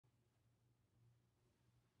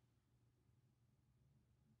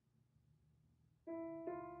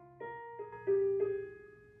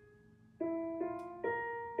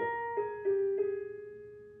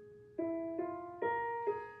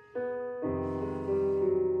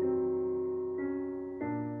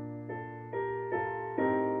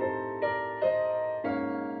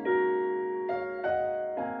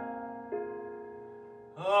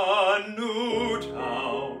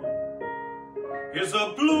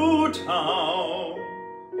blue town.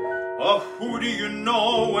 Oh, who do you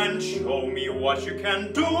know, and show me what you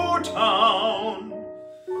can do, town?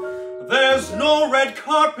 There's no red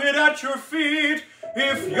carpet at your feet.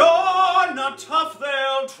 If you're not tough,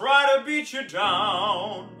 they'll try to beat you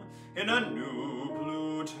down in a new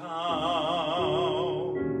blue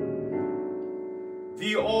town.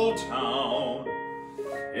 The old town,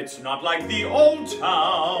 it's not like the old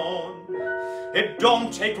town. It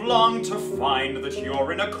don't take long to find that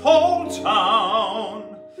you're in a cold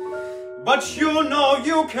town. But you know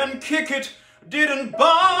you can kick it. Didn't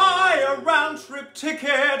buy a round-trip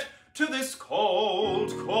ticket to this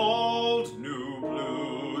cold, cold new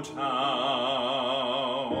blue town.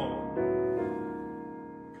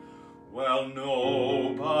 Well,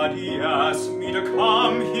 nobody asked me to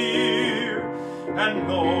come here, and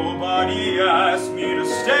nobody asked me to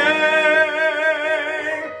stay.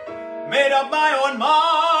 Made up my own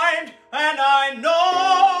mind, and I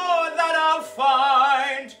know that I'll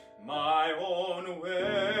find my own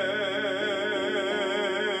way.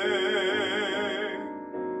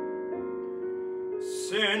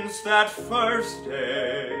 Since that first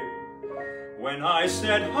day when I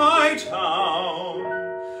said hi town,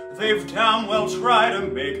 they've damn well tried to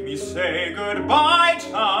make me say goodbye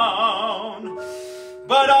town.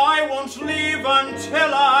 But I won't leave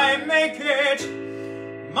until I make it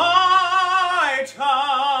my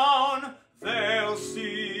town. They'll see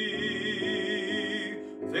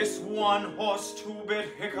this one-horse,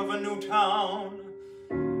 two-bit hick of a new town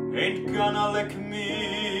ain't gonna lick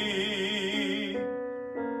me.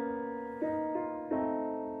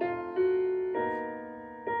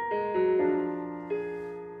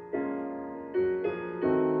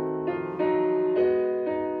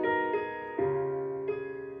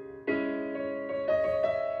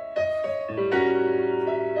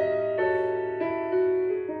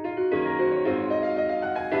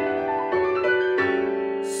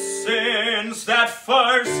 Since that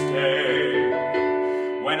first day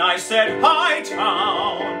when I said hi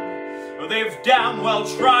town, they've damn well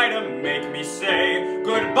tried to make me say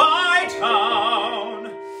goodbye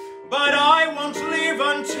town. But I won't leave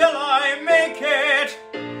until I make it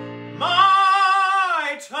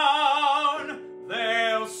my town.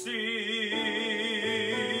 They'll see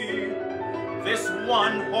this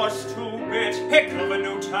one-horse, two-bit hick of a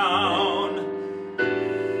new town